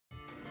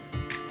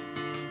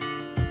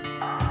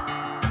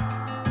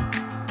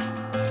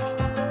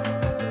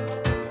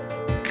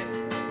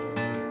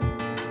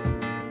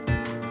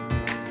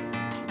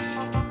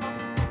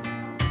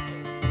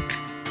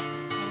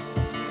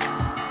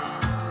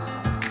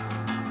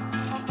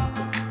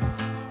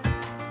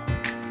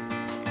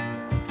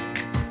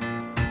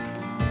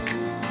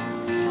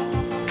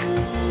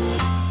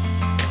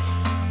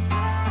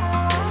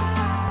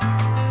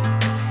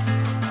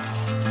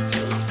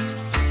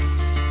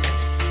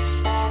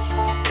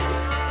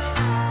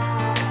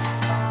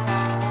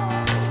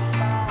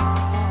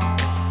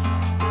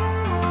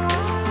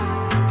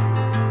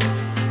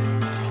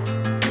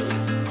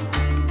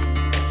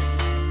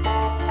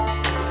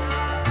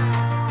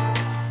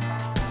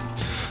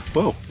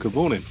Good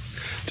morning.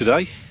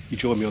 Today you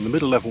join me on the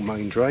middle level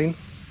main drain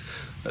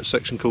at a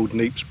section called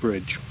Neeps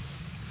Bridge.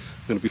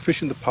 I'm going to be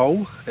fishing the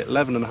pole at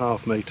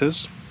 11.5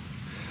 metres.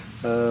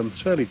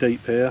 It's fairly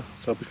deep here,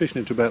 so I'll be fishing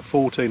into about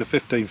 14 or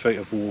 15 feet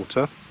of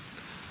water.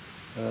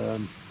 I'm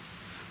going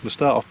to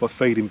start off by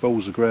feeding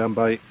balls of ground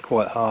bait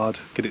quite hard,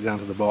 get it down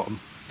to the bottom,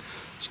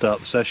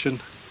 start the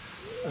session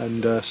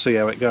and see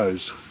how it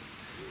goes.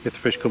 If the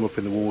fish come up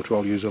in the water,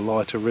 I'll use a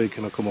lighter rig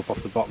and I'll come up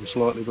off the bottom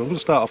slightly, but I'm going to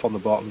start off on the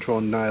bottom, try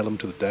and nail them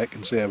to the deck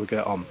and see how we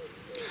get on.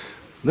 And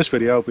this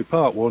video will be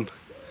part one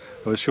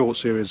of a short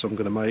series I'm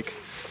going to make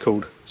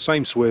called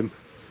Same Swim,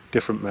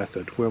 Different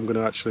Method, where I'm going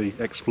to actually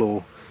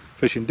explore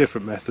fishing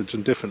different methods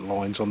and different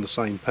lines on the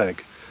same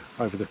peg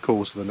over the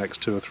course of the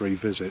next 2 or 3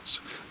 visits.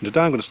 And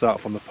today I'm going to start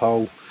off on the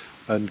pole,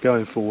 and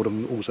going forward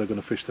I'm also going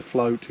to fish the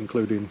float,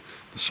 including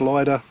the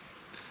slider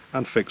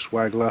and fixed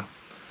waggler,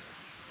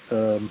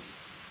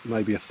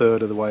 maybe a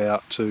third of the way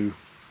out to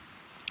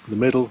the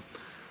middle,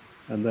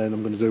 and then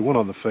I'm going to do one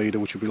on the feeder,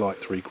 which will be like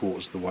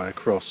 3/4 of the way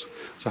across.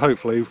 So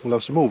hopefully we'll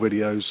have some more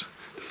videos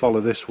to follow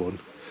this one,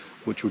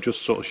 which will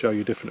just sort of show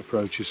you different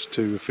approaches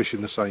to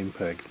fishing the same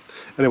peg.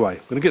 Anyway,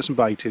 I'm going to get some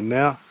bait in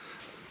now.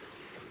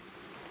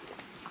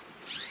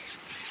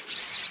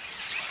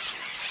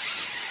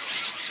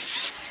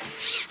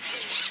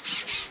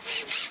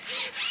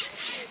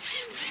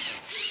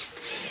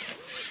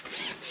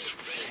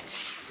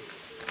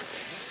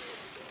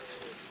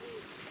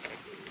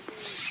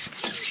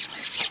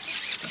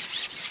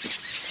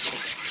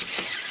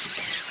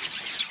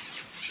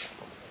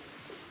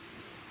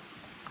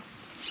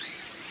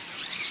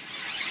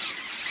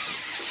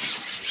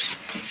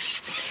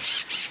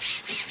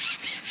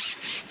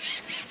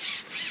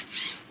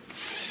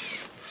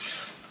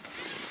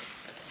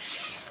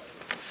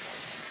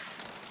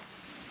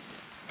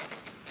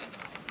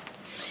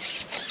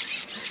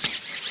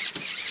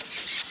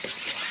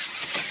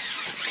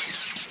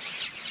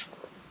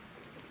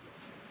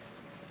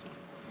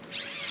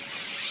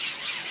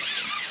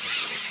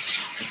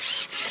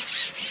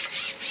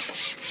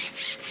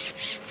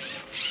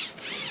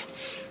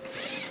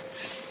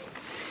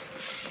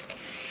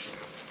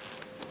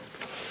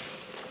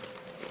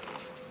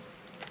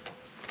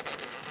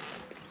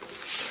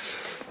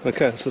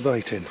 Okay, that's the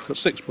bait in. Got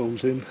 6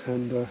 balls in,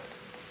 and I'm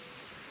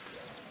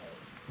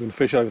going to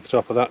fish over the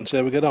top of that and see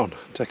how we get on.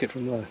 Take it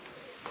from there.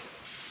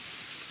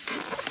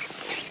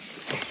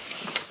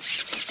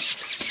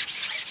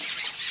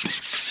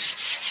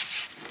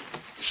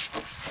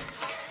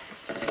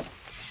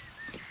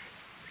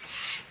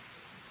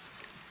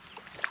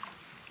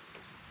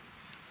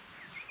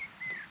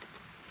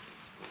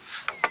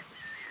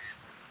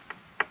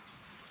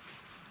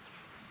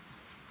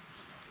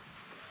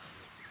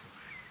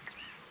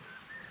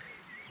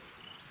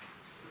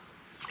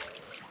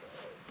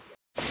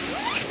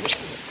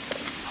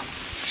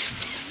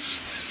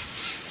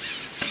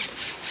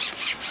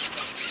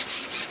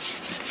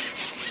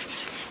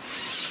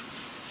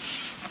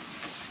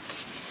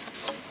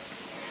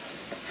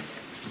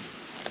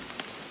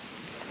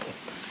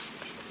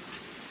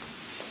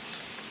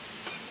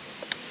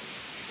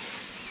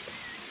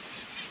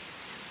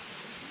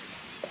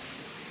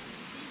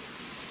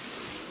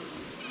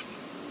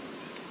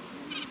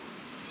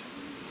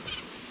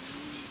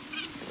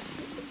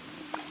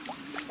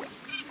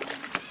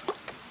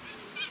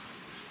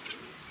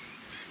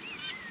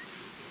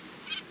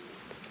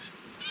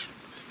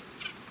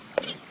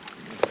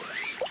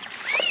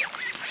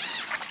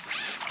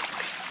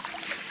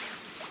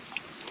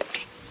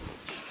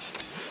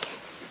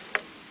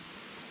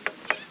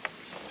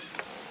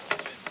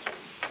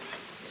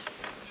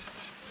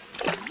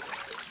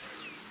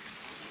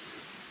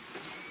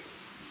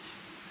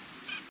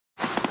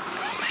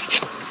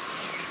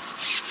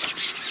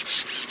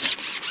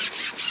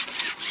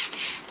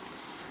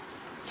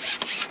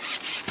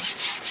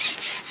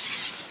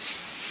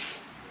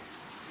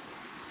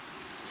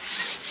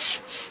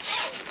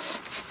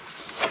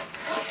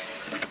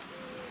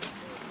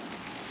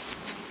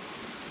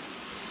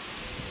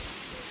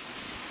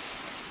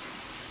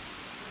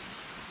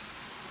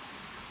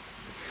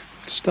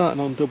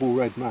 Starting on double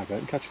red maggot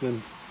and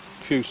catching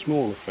a few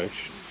smaller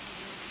fish.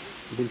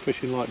 I've been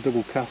fishing like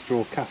double castor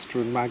or castor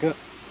and maggot.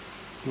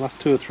 The last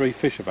 2 or 3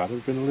 fish I've had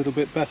have been a little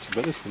bit better,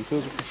 but this one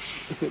feels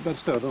a bit better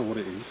still. I don't know what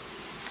it is.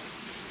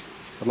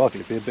 I'd like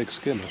it to be a big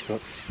skimmer,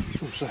 but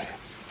we'll see.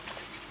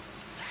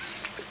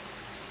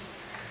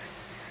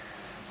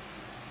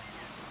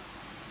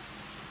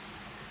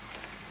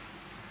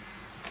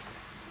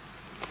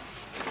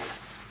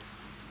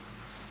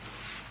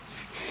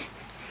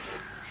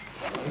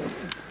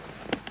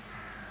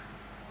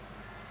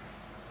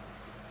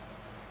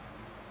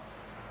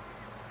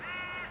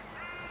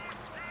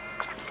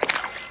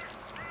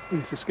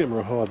 It's a skimmer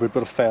or hybrid,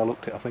 but I fair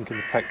looked it, I think, in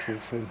the pectoral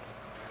fin.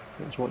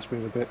 That's why it's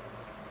been a bit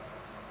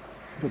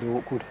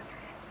awkward.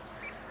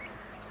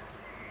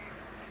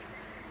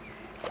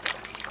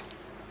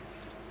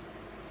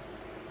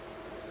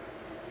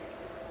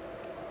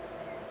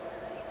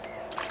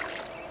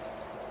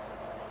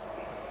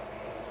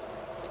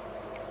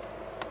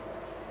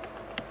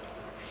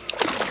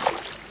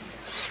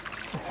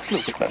 a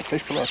little bit better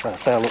fish, but like I say, a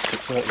fair look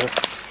at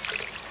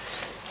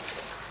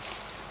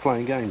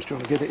playing games,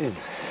 trying to get it in.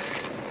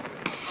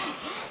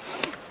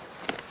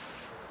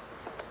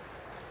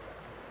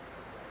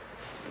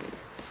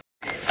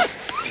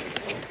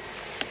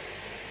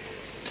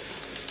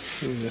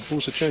 Yeah, I've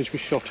also changed my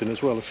shotting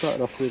as well. I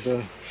started off with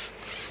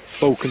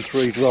bulk and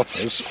 3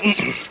 droppers,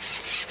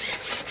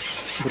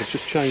 but I've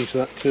just changed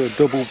that to a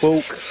double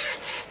bulk,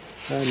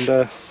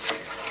 and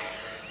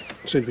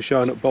seem to be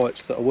showing up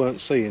bites that I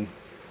weren't seeing.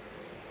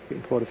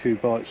 Getting quite a few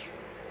bites.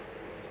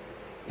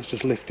 It's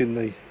just lifting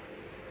the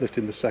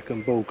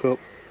second bulk up.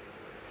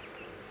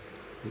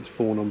 It's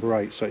 4 number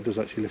 8, so it does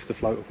actually lift the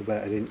float up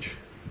about 1 inch.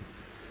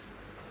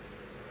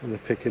 And they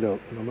pick it up,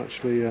 and I'm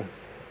actually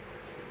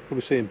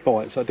probably seeing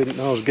bites I didn't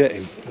know I was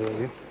getting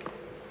earlier.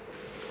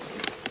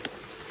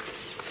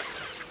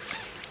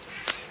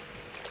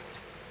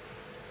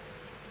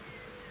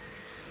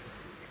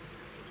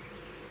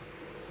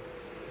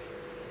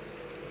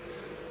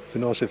 It'd be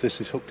nice if this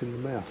is hooked in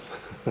the mouth.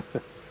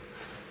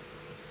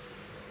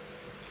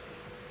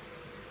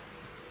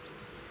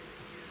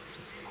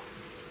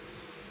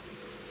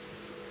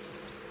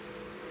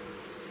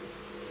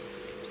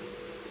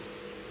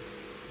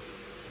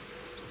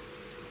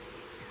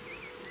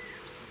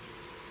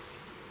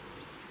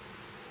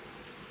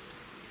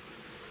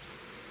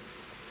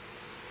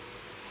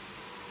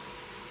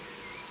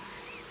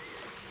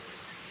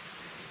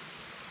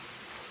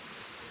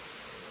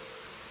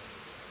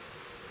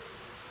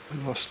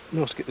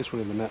 Nice to get this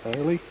one in the net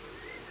early.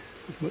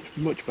 It's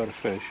much better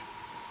fish.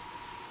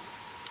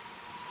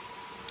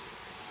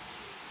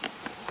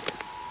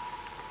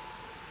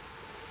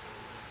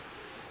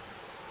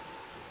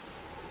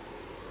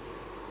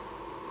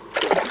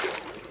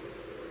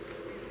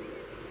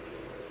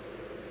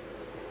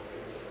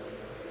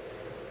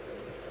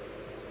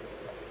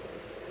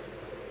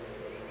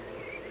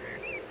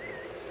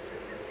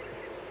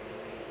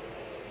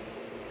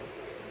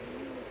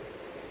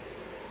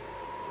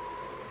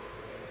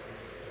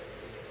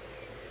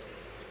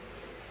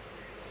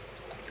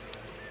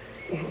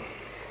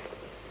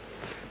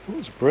 It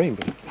was a bream,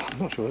 but I'm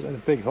not sure it's a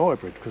big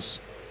hybrid because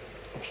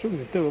I'm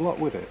struggling to do a lot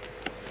with it.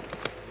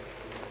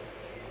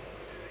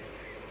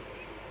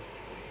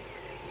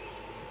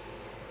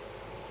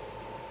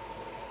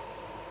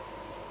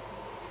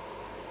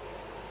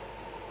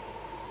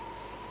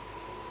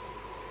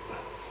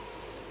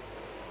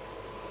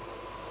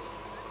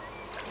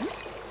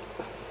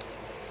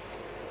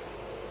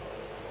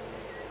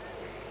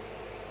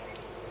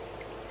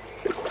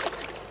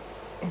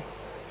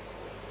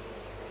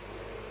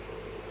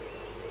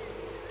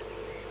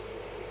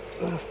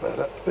 That's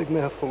better. Big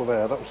mouthful of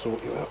air, that'll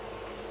sort you out.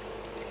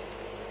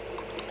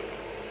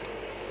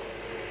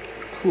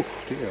 Whew,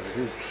 dear,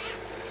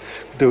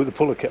 do with the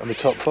puller kit on the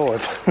top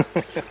 5.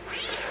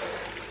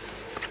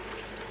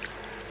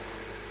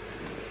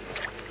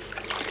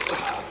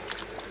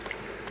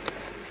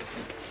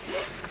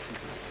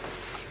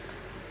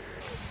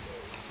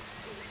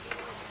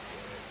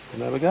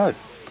 And there we go.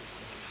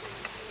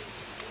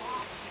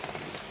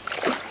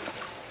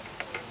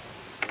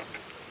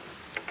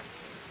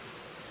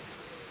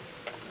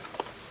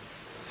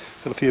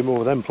 Got a few more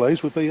of them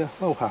plays, would be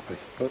well happy.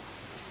 But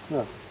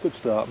no, good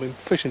start. I mean,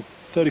 fishing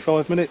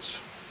 35 minutes,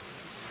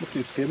 a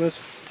few skimmers.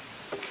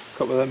 A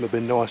couple of them have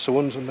been nicer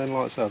ones, and then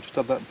like I said, I've just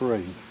had that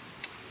bream.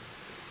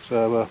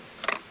 So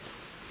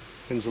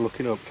things are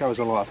looking up. Carries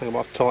on like I think I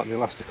might have tightened the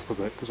elastic up a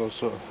bit because I was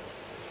sort of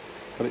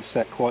got it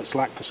set quite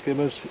slack for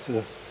skimmers. It's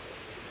a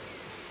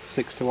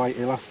 6 to 8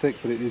 elastic,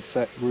 but it is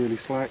set really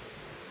slack.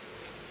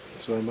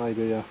 So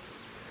maybe a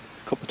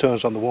couple of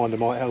turns on the winder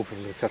might help if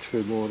we catch a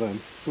few more of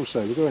them. We'll see.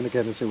 We'll go in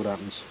again and see what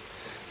happens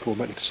before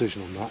we make a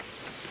decision on that.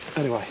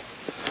 Anyway,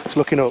 it's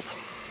looking up.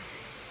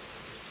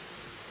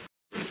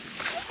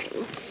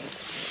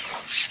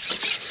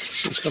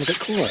 It's gone a bit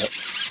quiet.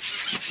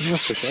 And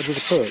that's fish had with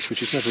a perch,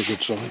 which is never a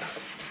good sign.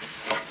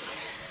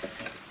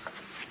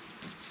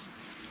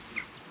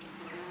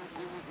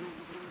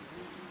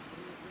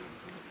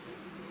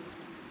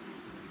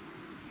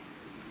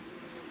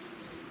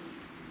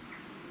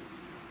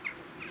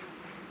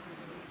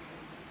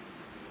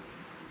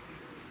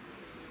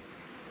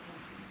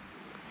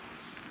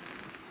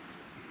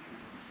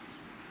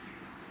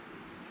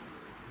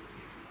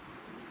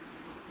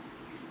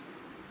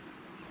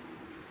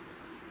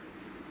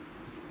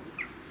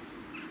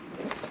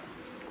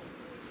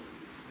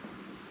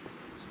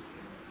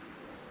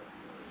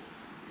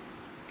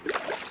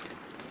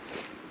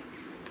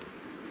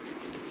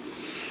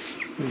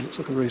 Looks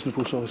like a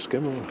reasonable sized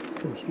skimmer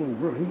or a small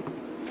bream.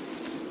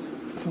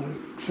 So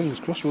fingers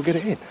crossed we'll get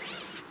it in.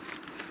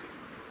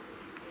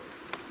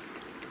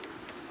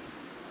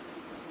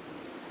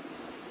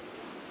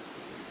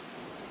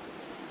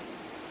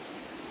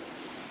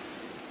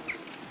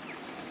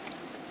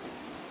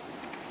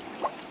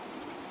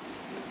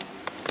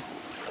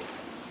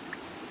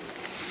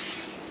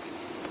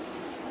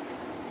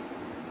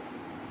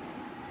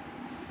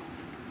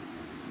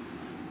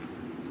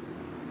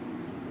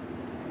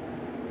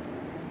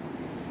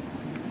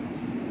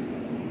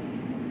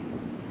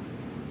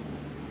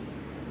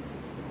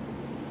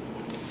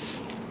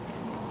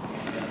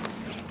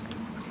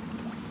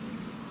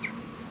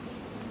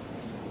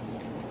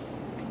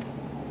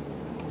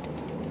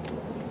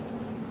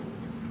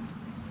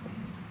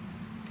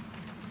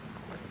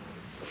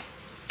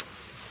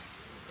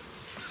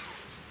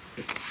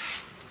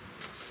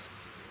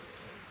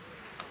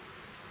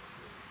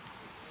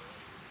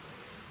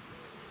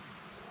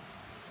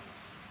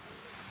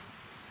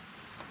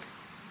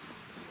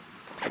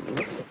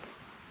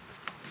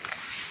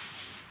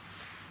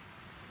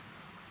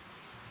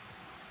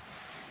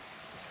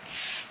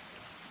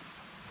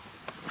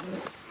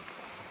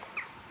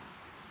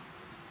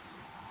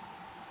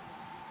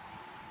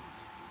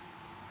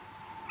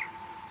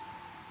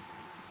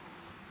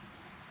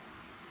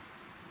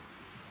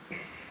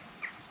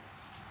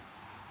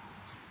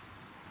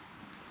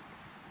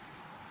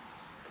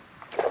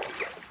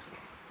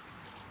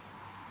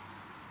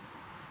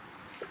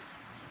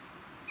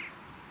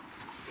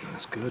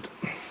 That's good.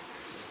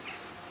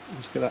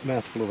 Let's get that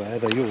mouthful of air,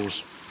 they're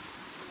yours.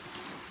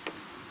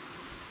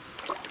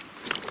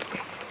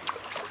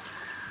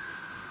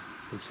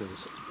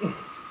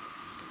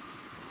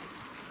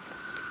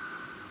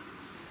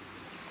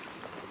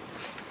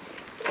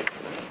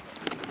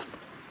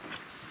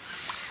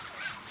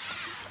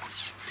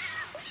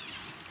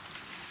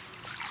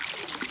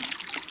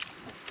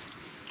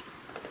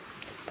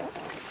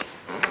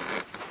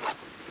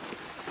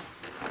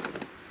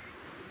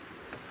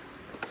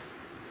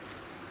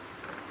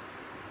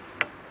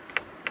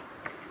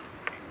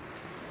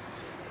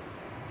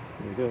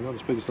 There we go, not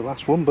as big as the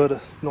last one, but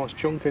a nice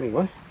chunk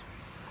anyway.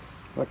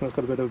 I reckon it's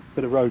got a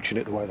bit of roach in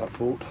it the way that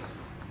fought.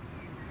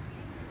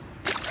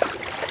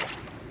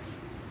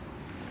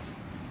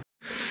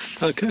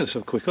 Okay, let's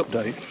have a quick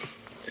update.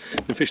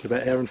 Been fishing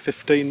about an hour and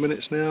 15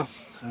 minutes now.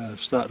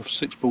 Started off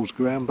 6 balls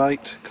ground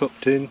bait,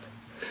 cupped in,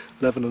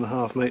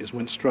 11.5 metres,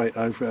 went straight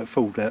over at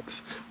full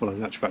depth. Well,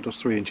 in actual fact I was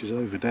 3 inches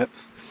over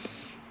depth,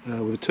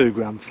 with a 2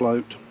 gram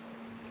float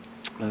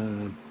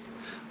and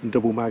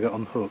double maggot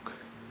on hook.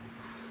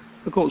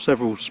 I've got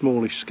several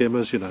smallish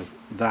skimmers, you know,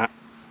 that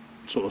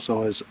sort of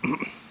size. And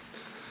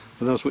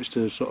then I switched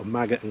to sort of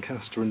maggot and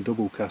caster and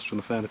double caster,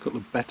 and I found a couple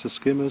of better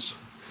skimmers,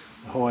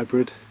 a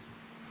hybrid,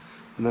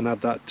 and then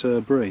had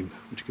that bream,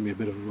 which gave me a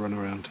bit of a run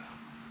around.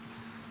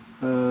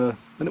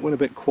 Then it went a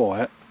bit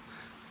quiet.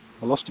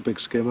 I lost a big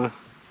skimmer,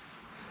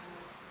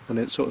 and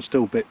it's sort of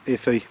still a bit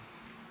iffy.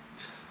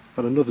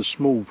 Had another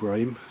small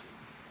bream.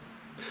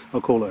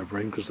 I'll call it a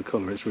bream because the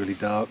colour it's really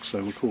dark,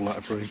 so we'll call that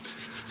a bream.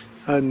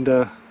 And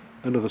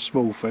another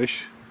small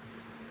fish,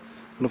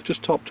 and I've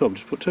just topped up,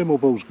 just put 2 more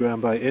balls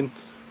ground bait in,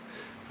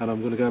 and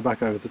I'm going to go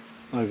back over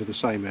the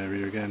same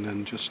area again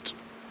and just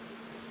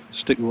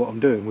stick with what I'm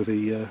doing with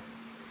the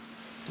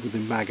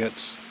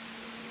maggots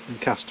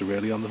and caster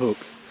really on the hook.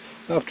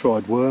 I've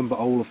tried worm, but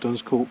all I've done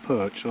is caught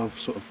perch, so I'm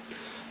sort of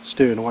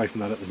steering away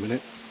from that at the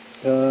minute.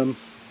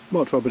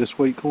 Might try a bit of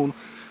sweet corn.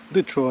 I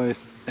did try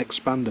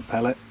expander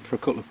pellet for a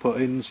couple of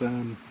put-ins,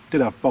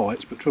 did have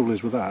bites, but trouble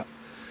is with that,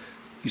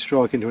 you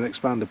strike into an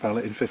expander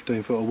pellet in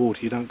 15 foot of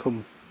water, you don't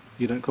come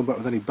back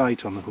with any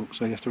bait on the hook,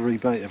 so you have to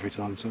rebait every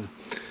time. So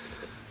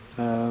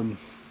no,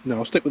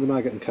 I'll stick with the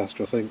maggot and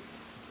caster. I think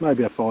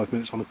maybe have 5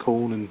 minutes on a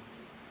corn and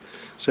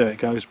see how it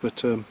goes.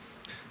 But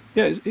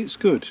yeah, it's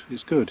good.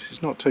 It's good.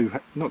 It's not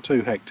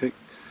too hectic,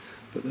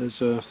 but there's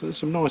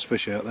some nice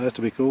fish out there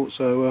to be caught.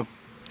 So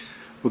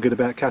we'll get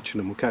about catching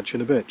them. We'll catch you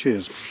in a bit.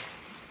 Cheers.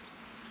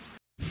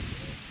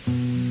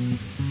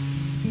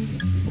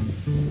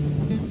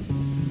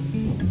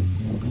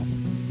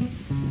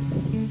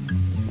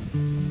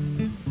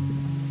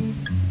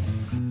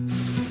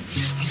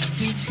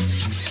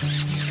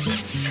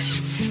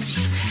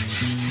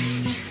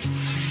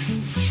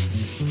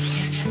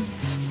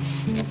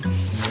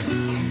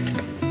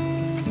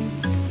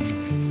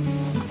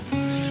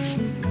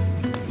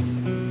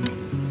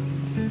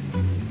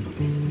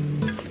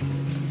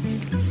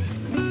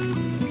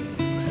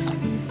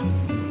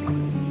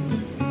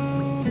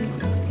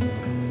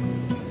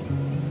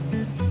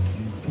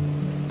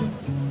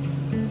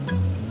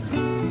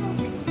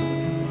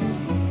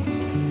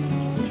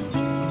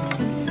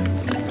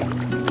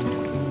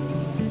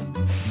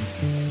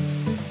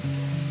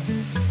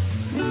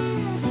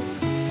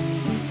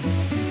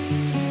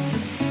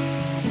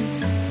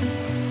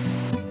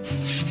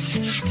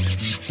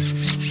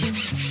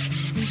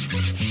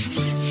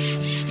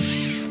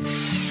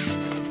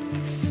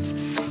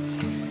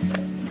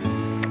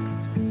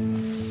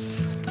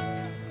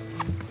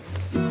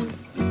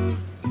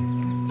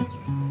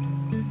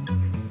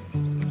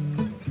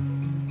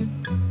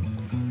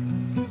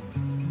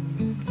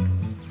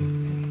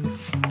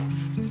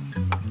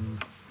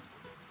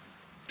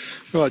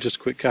 Right, just a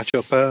quick catch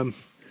up.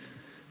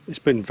 It's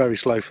been very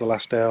slow for the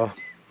last hour.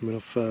 I mean,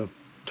 I've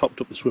topped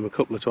up the swim a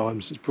couple of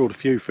times. It's brought a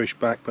few fish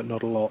back, but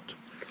not a lot.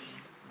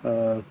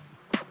 So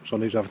I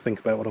need to have a think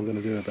about what I'm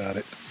going to do about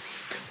it.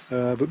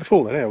 But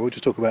before then, we'll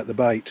just talk about the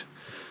bait.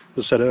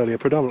 As I said earlier,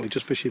 predominantly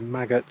just fishing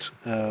maggot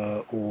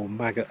or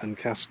maggot and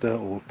caster,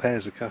 or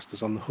pairs of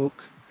casters on the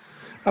hook.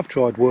 I've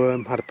tried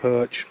worm, had a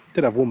perch,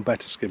 did have one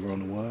better skimmer on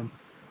the worm,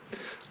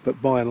 but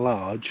by and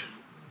large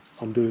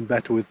I'm doing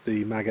better with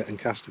the maggot and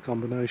caster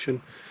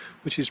combination,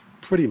 which is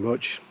pretty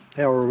much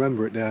how I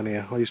remember it down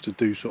here. I used to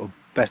do sort of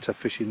better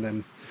fishing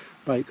than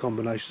bait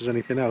combinations than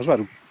anything else. I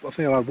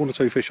think I had 1 or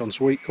 2 fish on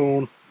sweet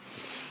corn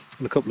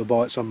and a couple of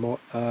bites on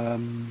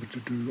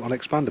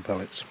expander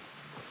pellets.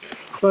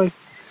 So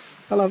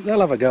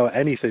they'll have a go at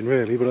anything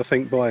really, but I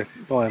think by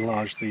and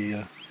large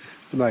the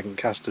maggot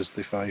caster's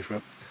the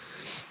favourite.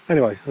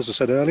 Anyway, as I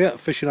said earlier,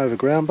 fishing over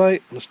ground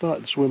bait, and I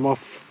started the swim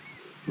off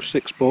with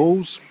 6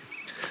 balls.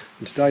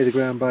 And today the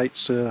ground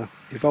baits,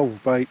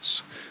 Evolved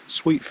Baits,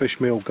 Sweet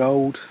Fish Meal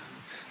Gold,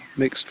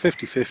 mixed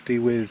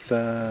 50-50 with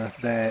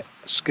their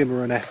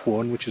skimmer and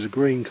F1, which is a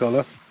green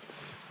colour.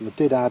 And I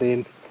did add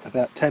in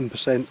about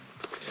 10%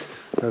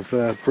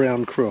 of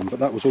brown crumb, but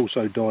that was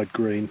also dyed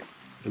green,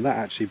 and that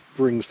actually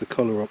brings the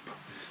colour up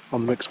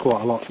on the mix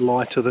quite a lot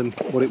lighter than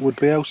what it would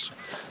be else.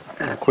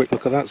 Have a quick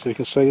look at that so you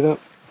can see that.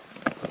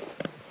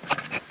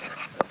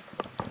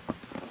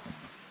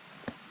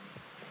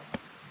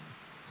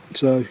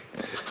 So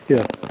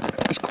yeah,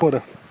 it's quite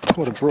a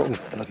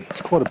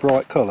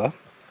bright colour,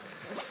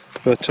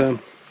 but I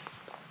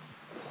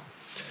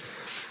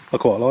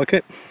quite like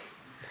it.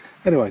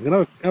 Anyway, I'm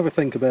going to have a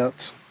think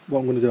about what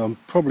I'm going to do. I'm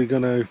probably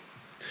going to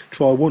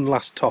try one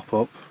last top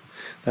up,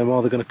 then I'm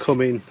either going to come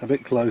in a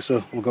bit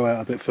closer or go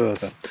out a bit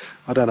further.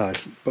 I don't know,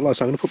 but like I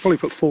say, I'm going to probably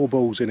put 4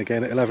 balls in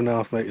again at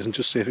 11.5 metres and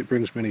just see if it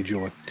brings me any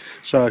joy.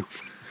 So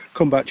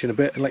come back to you in a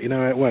bit and let you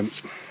know how it went.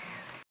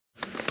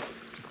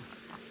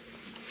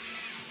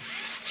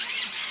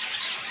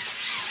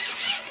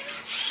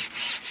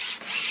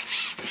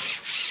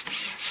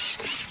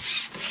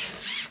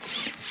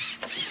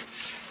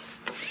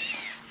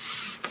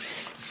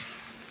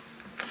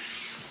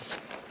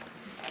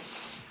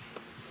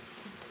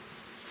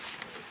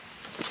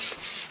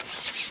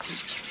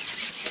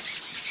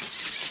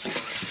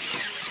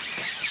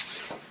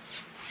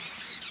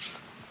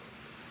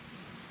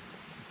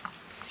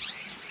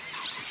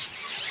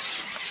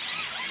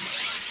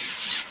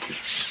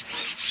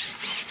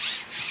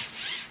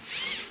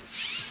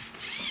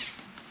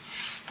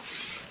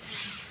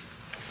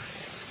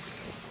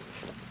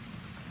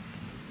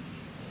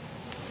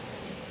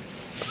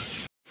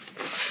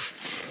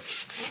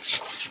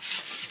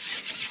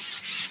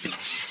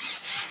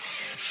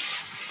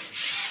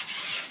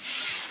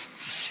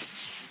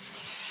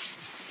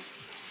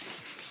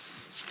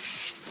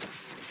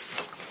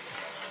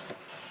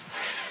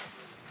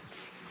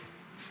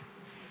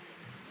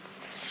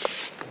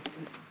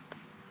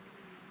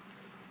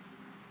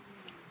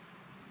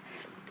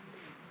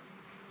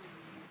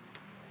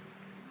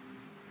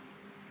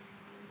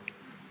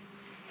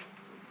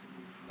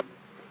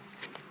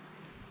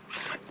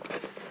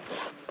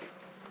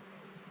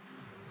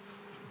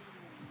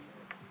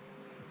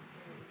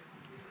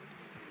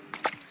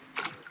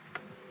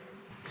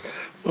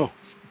 Oh,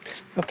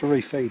 after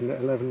refeeding at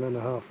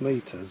 11.5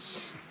 metres,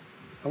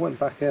 I went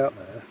back out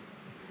there.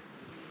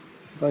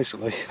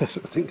 Basically, I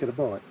didn't get a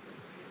bite.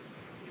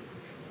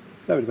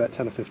 That was about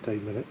 10 or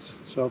 15 minutes,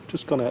 so I've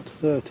just gone out to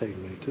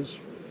 13 metres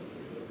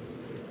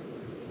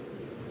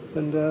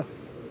and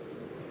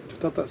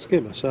just had that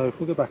skimmer. So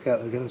we'll go back out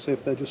there again and see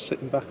if they're just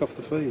sitting back off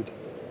the feed.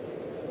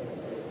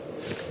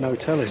 No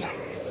telling.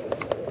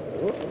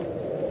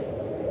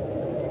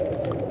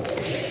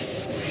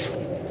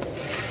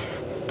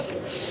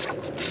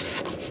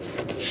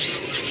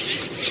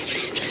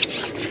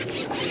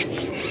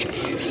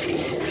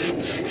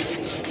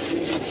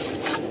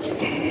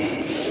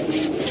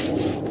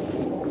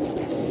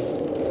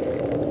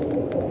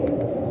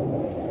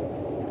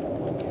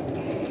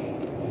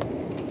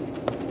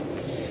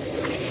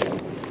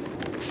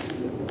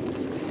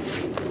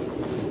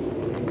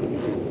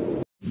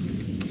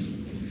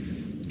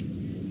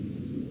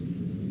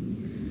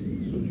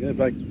 Go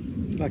back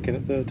in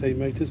at 13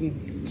 metres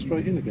and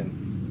straight in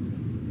again.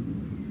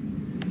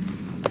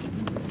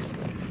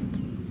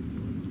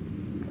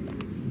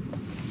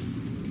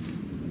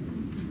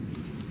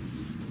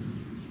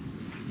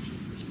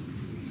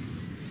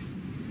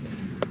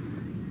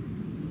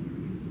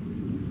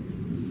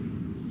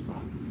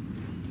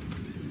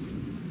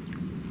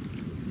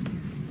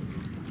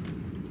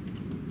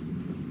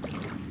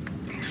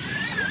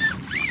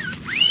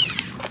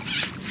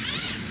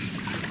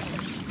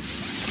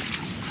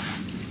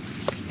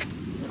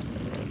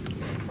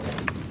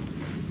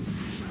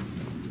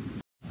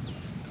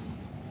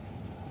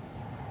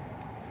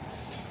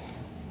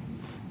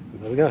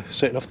 There we go,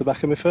 sitting off the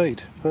back of my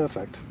feed.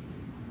 Perfect.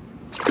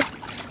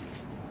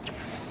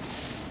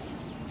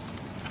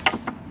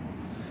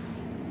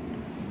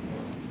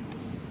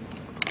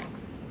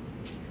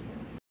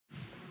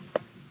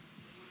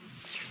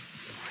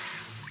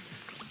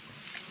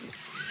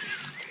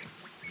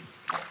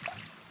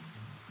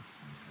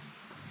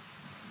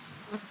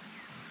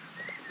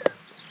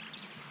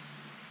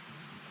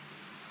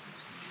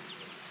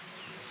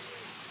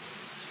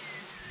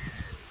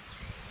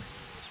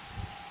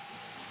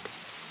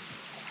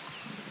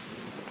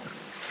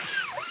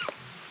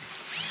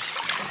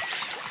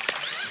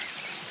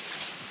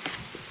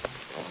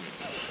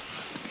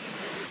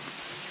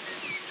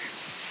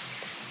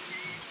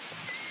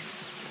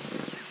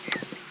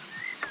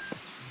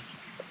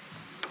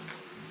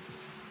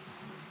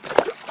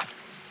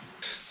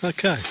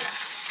 Okay,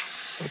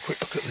 have a quick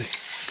look at the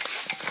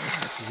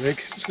rig.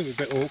 It's going to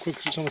be a bit awkward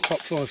because it's on a top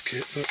 5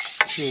 kit, but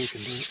I'm sure we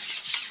can do it.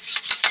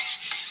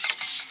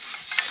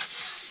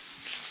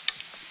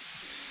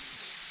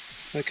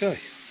 Okay,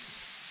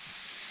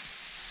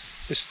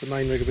 this is the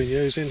main rig I've been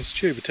using. It's a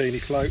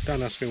Tubertini float.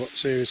 Don't ask me what the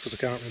series because I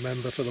can't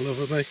remember for the love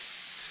of me.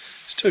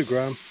 It's 2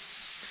 gram.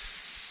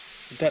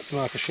 The depth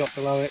marker shot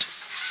below it.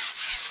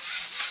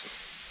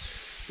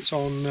 It's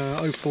on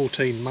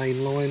 014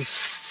 main line.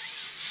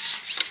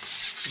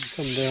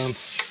 Come down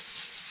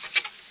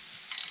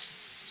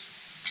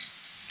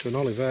to an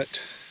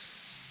Olivet,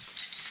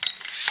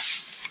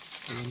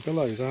 and then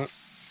below that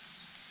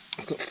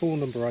I've got 4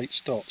 number 8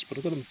 stots, but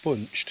I've got them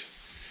bunched,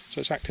 so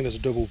it's acting as a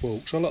double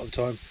bulk. So a lot of the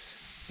time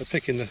they're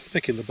picking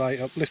the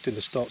bait up, lifting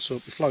the stots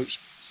up, the float's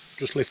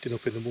just lifting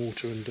up in the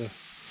water, and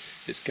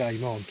it's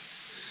game on.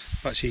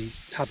 I've actually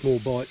had more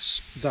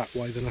bites that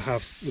way than I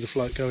have with the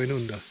float going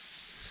under.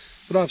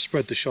 But I've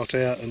spread the shot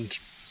out and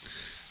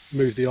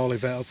moved the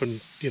olive out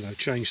and, you know,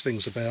 changed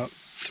things about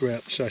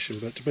throughout the session.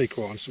 But to be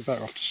quite honest, I'm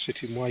better off just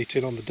sitting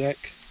waiting on the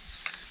deck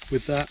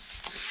with that.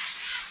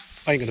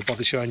 I ain't going to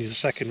bother showing you the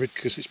second rig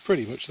because it's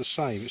pretty much the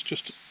same. It's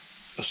just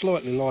a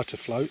slightly lighter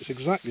float. It's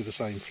exactly the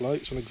same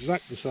float. It's on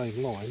exactly the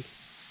same line.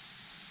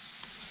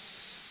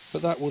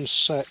 But that one's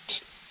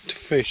set to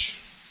fish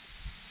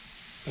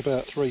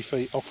about 3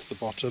 feet off the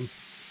bottom,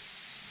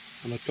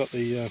 and I've got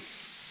the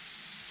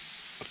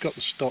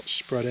stots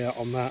spread out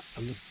on that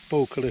and the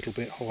bulk a little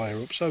bit higher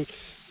up, so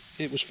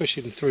it was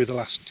fishing through the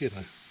last, you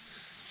know,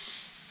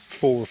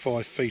 4 or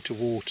 5 feet of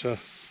water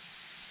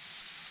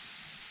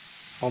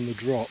on the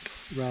drop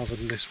rather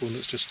than this one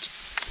that's just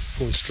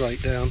going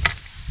straight down.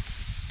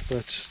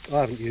 But I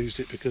haven't used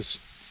it because,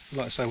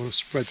 like I say, when I've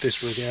spread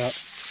this rig out,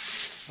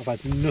 I've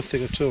had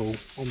nothing at all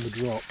on the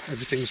drop.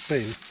 Everything's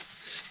been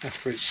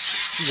after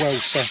it's well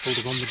settled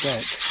and on the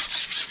deck.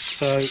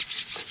 So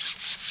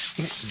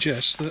that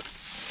suggests that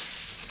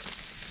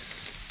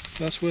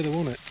that's where they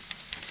want it.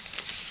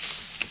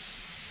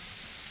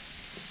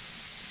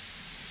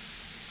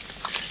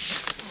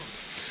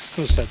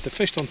 As I said, they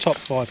fished on top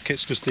 5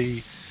 kits because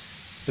the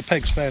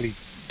peg's fairly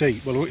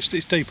deep. Well, it's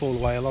deep all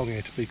the way along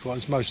here, to be quite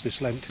honest. Most of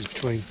this length is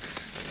between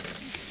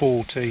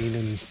 14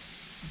 and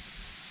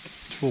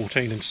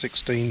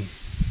 16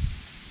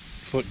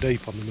 foot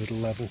deep on the middle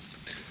level.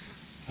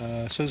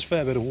 So there's a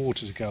fair bit of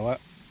water to go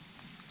at.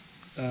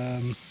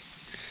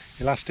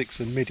 Elastics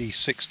are MIDI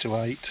 6 to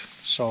 8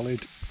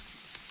 solid.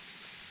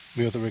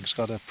 The other rig's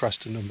got a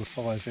Preston number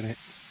 5 in it,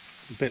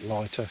 a bit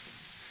lighter,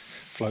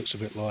 floats a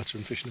bit lighter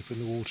and fishing up in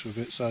the water a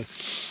bit. So,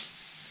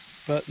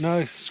 but no,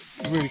 it's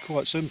really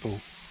quite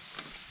simple.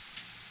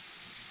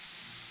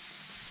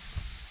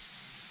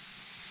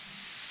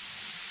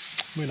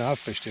 I mean, I've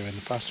fished here in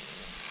the past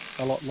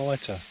a lot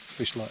lighter,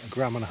 fished like 1.5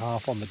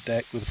 grams on the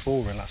deck with a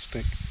 4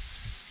 elastic,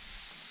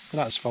 and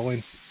that's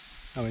fine.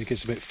 I mean, it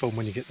gets a bit of fun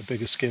when you get the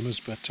bigger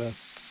skimmers, but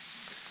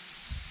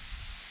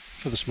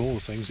for the smaller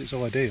things it's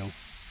ideal.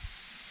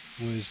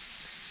 Whereas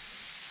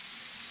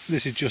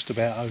this is just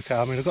about okay.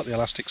 I mean, I've got the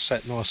elastic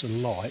set nice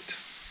and light,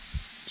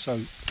 so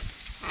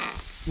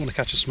when I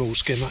catch a small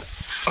skimmer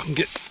I can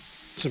get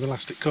some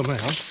elastic come out,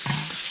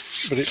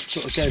 but it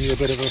sort of gave me a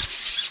bit of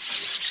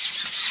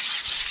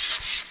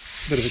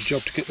a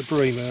job to get the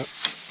bream out.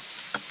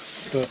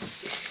 But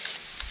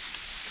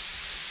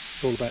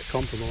it's all about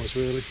compromise,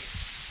 really.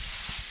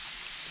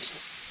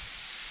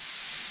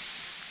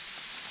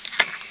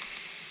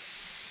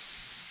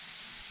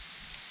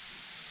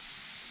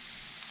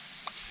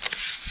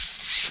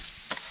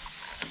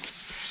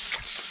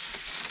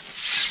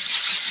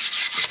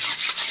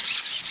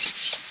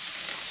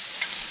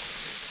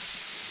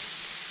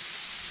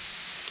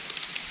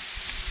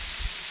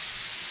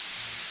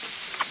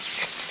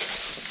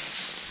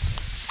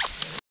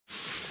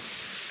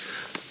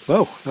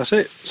 Well, that's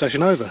it,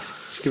 session over.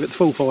 Give it the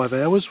full 5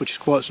 hours, which is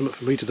quite something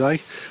for me today,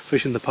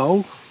 fishing the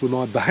pole with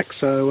my back,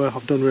 so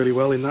I've done really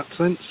well in that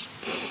sense.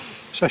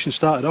 Session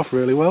started off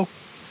really well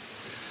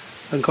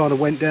and kind of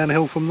went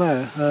downhill from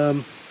there.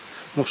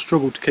 I've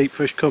struggled to keep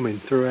fish coming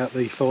throughout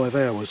the 5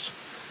 hours.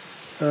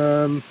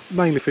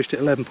 Mainly fished at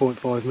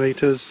 11.5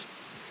 metres.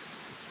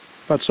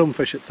 I've had some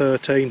fish at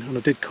 13 and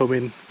I did come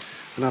in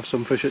and have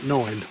some fish at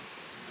 9.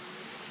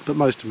 But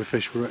most of my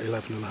fish were at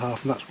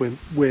 11.5, and that's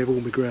where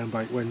all my ground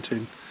bait went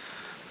in.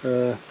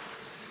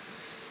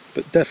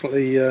 But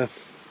definitely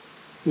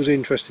was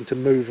interesting to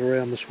move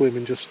around the swim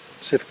and just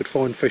see if I could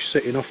find fish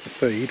sitting off the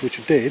feed, which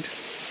I did.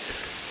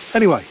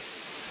 Anyway,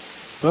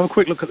 we'll have a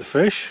quick look at the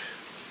fish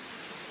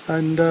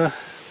and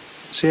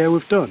see how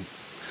we've done.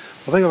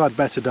 I think I've had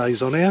better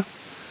days on here.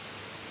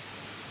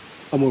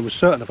 I'm almost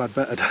certain I've had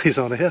better days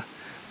on here,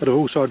 but I've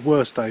also had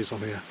worse days on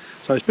here.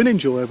 So it's been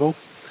enjoyable.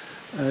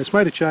 It's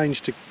made a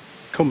change to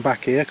come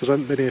back here because I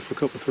haven't been here for a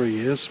couple of 3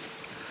 years,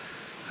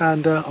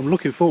 and I'm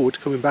looking forward to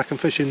coming back and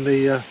fishing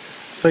the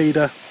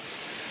feeder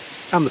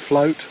and the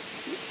float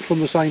from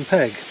the same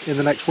peg in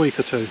the next week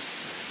or two.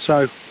 So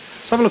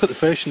let's have a look at the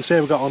fish and see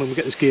how we got on, and we'll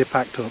get this gear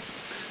packed up.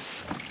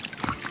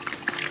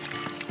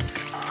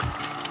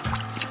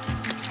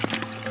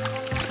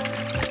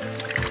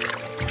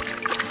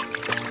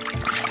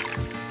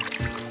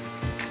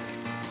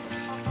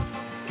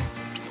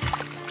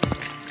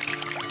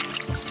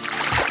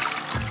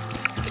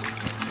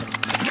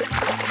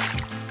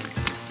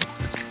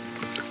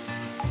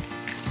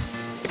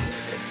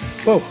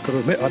 Well, I've got to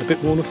admit I had a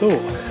bit more than I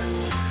thought.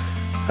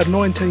 I had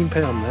 £19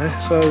 there,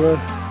 so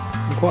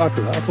I'm quite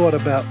happy with that. I thought I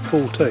had about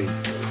 14,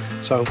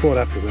 so I'm quite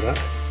happy with that.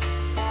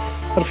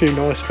 Had a few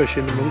nice fish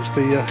in amongst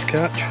the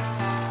catch.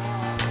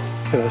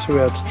 You know, so we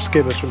had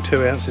skimmers from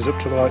 2 ounces up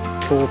to like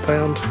 £4,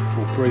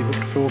 or bream up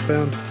to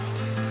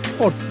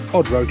 £4.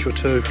 Odd roach or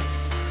two,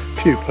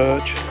 a few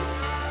perch,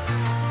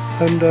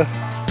 and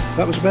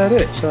that was about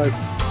it. So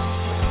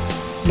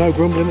no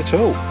grumbling at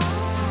all.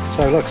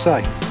 So like I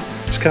say,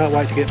 just can't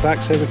wait to get back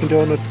so we can do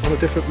it on a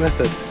different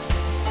method.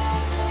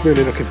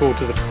 Really looking forward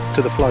to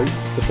the float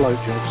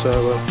job.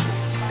 So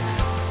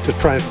just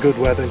praying for good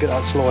weather and get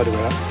that slider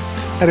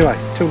out. Anyway,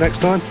 till next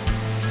time,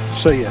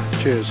 see ya,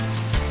 cheers.